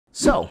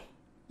So,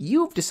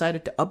 you've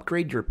decided to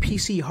upgrade your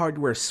PC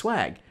hardware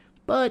swag,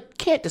 but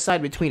can't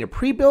decide between a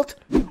pre-built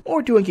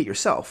or doing it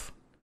yourself.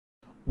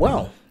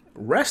 Well,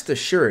 rest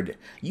assured,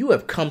 you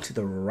have come to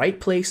the right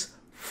place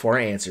for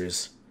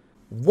answers.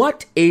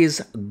 What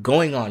is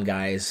going on,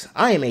 guys?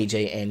 I am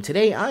AJ, and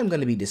today I'm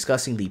going to be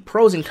discussing the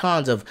pros and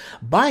cons of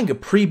buying a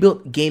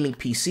pre-built gaming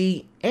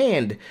PC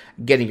and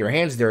getting your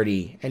hands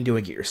dirty and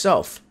doing it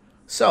yourself.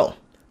 So,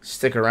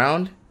 stick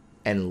around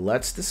and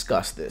let's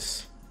discuss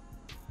this.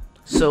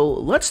 So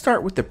let's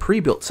start with the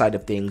pre-built side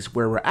of things,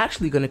 where we're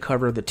actually going to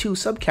cover the two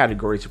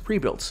subcategories of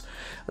pre-builts.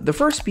 The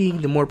first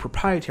being the more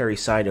proprietary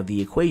side of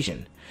the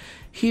equation.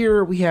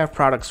 Here we have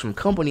products from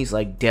companies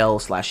like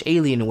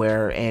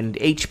Dell/Alienware and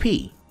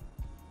HP.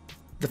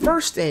 The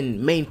first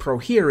and main pro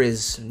here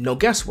is no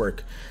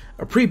guesswork.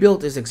 A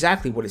pre-built is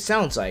exactly what it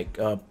sounds like,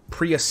 a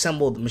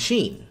pre-assembled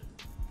machine.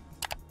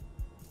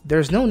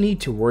 There's no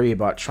need to worry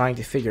about trying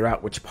to figure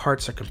out which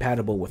parts are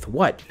compatible with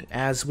what,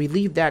 as we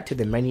leave that to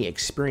the many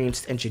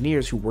experienced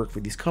engineers who work for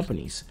these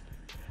companies.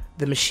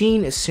 The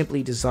machine is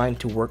simply designed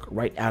to work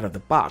right out of the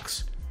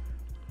box.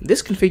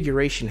 This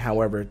configuration,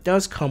 however,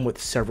 does come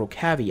with several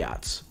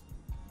caveats.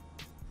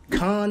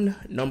 Con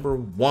number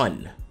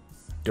 1,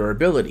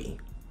 durability.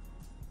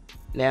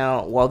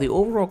 Now, while the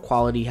overall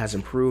quality has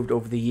improved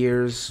over the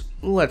years,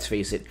 let's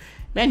face it,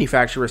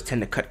 manufacturers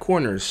tend to cut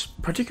corners,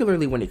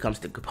 particularly when it comes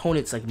to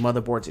components like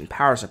motherboards and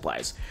power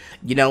supplies.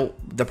 You know,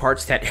 the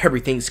parts that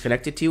everything's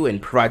connected to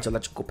and provides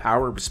electrical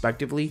power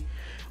respectively,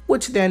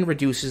 which then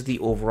reduces the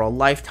overall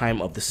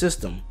lifetime of the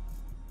system.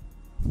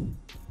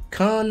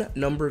 Con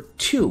number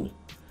 2,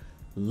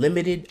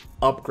 limited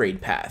upgrade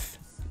path.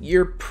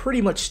 You're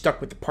pretty much stuck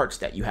with the parts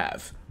that you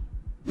have.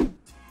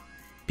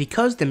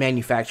 Because the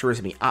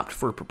manufacturers may opt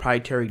for a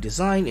proprietary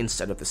design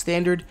instead of the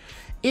standard,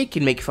 it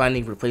can make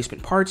finding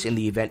replacement parts in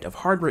the event of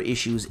hardware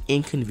issues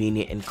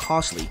inconvenient and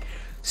costly,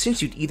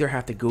 since you'd either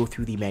have to go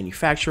through the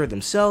manufacturer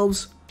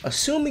themselves,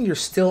 assuming you're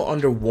still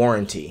under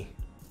warranty,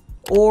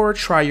 or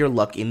try your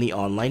luck in the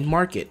online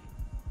market.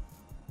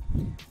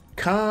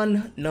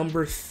 Con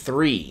number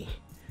 3,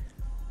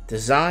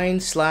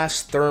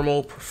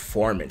 design/thermal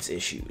performance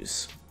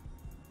issues.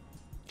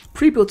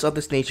 Pre-builts of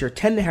this nature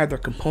tend to have their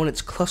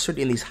components clustered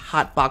in these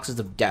hot boxes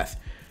of death.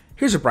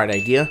 Here's a bright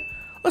idea.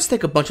 Let's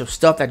take a bunch of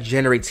stuff that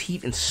generates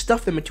heat and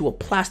stuff them into a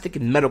plastic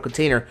and metal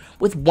container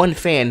with one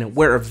fan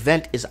where a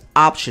vent is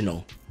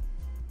optional.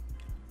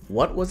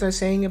 What was I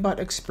saying about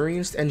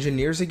experienced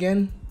engineers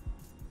again?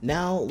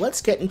 Now,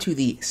 let's get into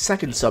the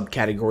second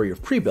subcategory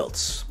of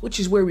pre-builts,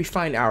 which is where we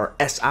find our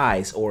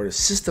SIs, or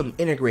System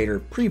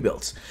Integrator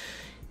pre-builts.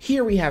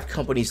 Here we have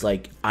companies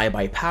like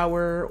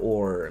iBuyPower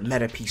or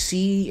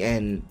MetaPC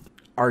and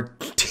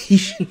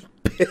Artesian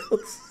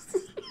Builds.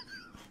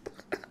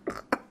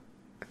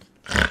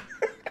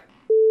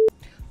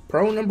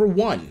 Pro number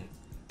 1,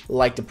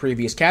 like the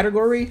previous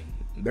category,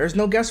 there's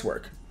no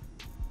guesswork.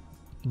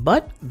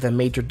 But the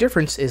major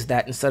difference is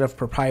that instead of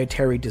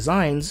proprietary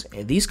designs,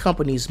 these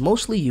companies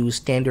mostly use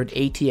standard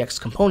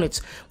ATX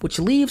components, which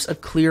leaves a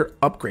clear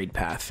upgrade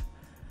path.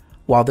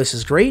 While this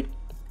is great,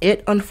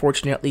 it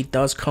unfortunately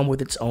does come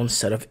with its own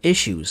set of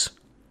issues.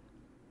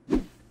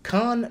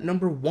 Con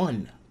number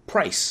 1,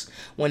 price.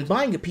 When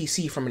buying a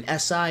PC from an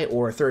SI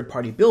or a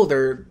third-party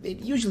builder,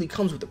 it usually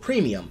comes with a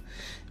premium,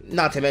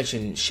 not to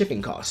mention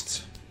shipping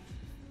costs.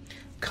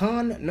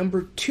 Con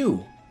number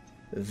 2,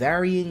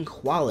 varying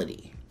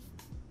quality.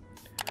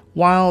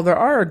 While there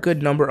are a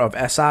good number of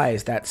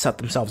SIs that set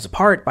themselves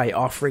apart by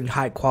offering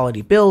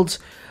high-quality builds,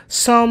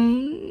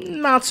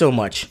 some not so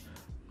much.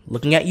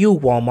 Looking at you,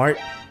 Walmart.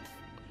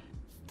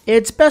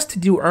 It's best to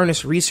do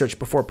earnest research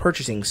before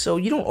purchasing so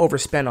you don't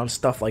overspend on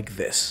stuff like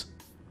this.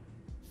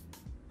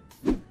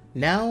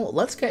 Now,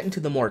 let's get into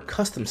the more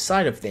custom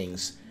side of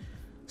things.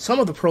 Some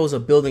of the pros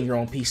of building your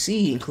own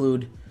PC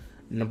include,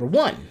 number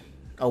 1,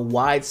 a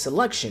wide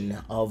selection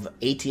of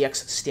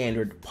ATX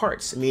standard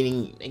parts,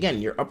 meaning,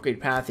 again, your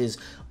upgrade path is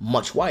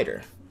much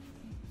wider.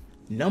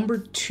 Number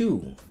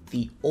 2,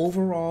 the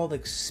overall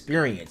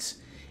experience.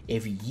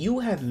 If you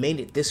have made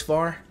it this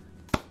far,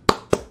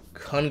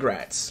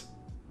 congrats.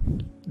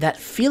 That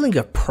feeling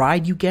of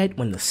pride you get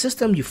when the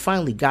system you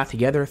finally got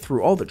together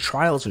through all the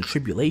trials and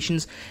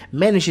tribulations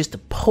manages to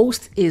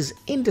post is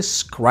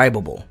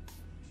indescribable.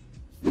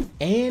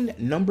 And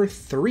number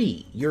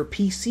 3, your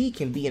PC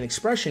can be an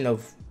expression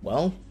of,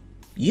 well,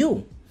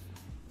 you.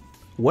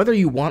 Whether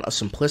you want a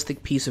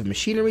simplistic piece of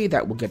machinery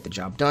that will get the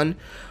job done,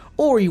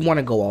 or you want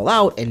to go all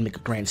out and make a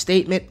grand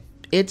statement,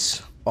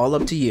 it's all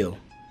up to you.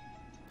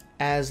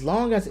 As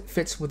long as it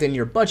fits within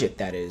your budget,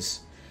 that is.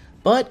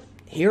 But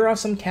here are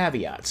some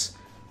caveats.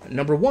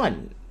 Number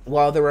 1,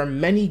 while there are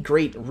many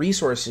great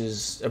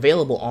resources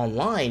available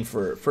online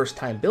for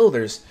first-time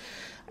builders,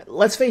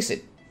 let's face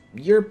it,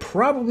 you're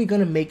probably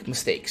going to make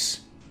mistakes.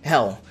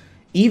 Hell,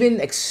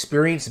 even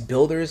experienced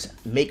builders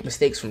make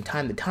mistakes from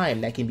time to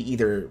time that can be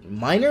either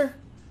minor,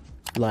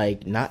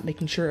 like not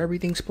making sure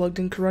everything's plugged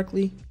in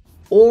correctly,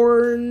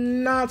 or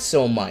not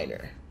so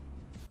minor.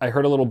 I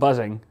heard a little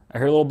buzzing. I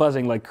heard a little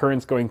buzzing like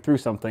currents going through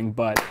something,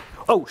 but...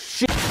 Oh,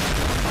 shit!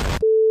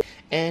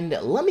 And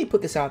let me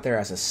put this out there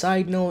as a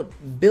side note,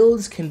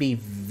 builds can be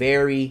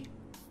very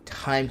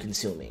time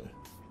consuming.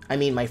 I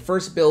mean, my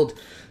first build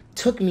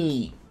took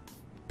me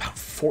about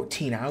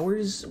 14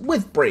 hours,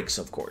 with breaks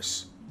of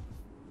course.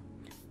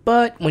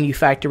 But when you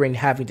factor in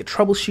having to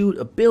troubleshoot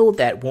a build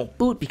that won't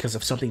boot because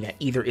of something that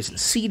either isn't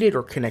seated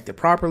or connected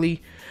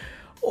properly,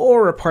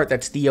 or a part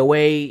that's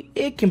DOA,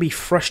 it can be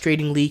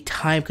frustratingly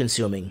time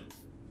consuming.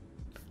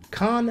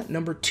 Con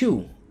number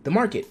 2, the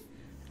market.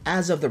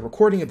 As of the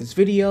recording of this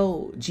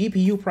video,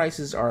 GPU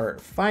prices are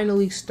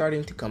finally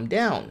starting to come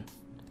down.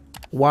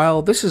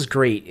 While this is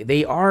great,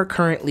 they are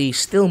currently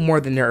still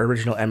more than their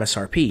original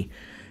MSRP.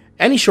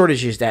 Any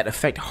shortages that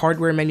affect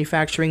hardware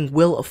manufacturing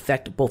will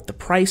affect both the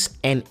price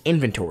and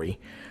inventory,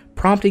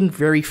 prompting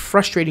very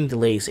frustrating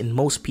delays in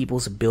most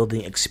people's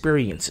building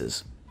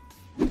experiences.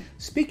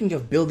 Speaking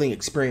of building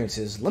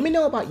experiences, let me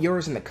know about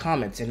yours in the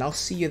comments and I'll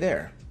see you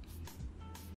there.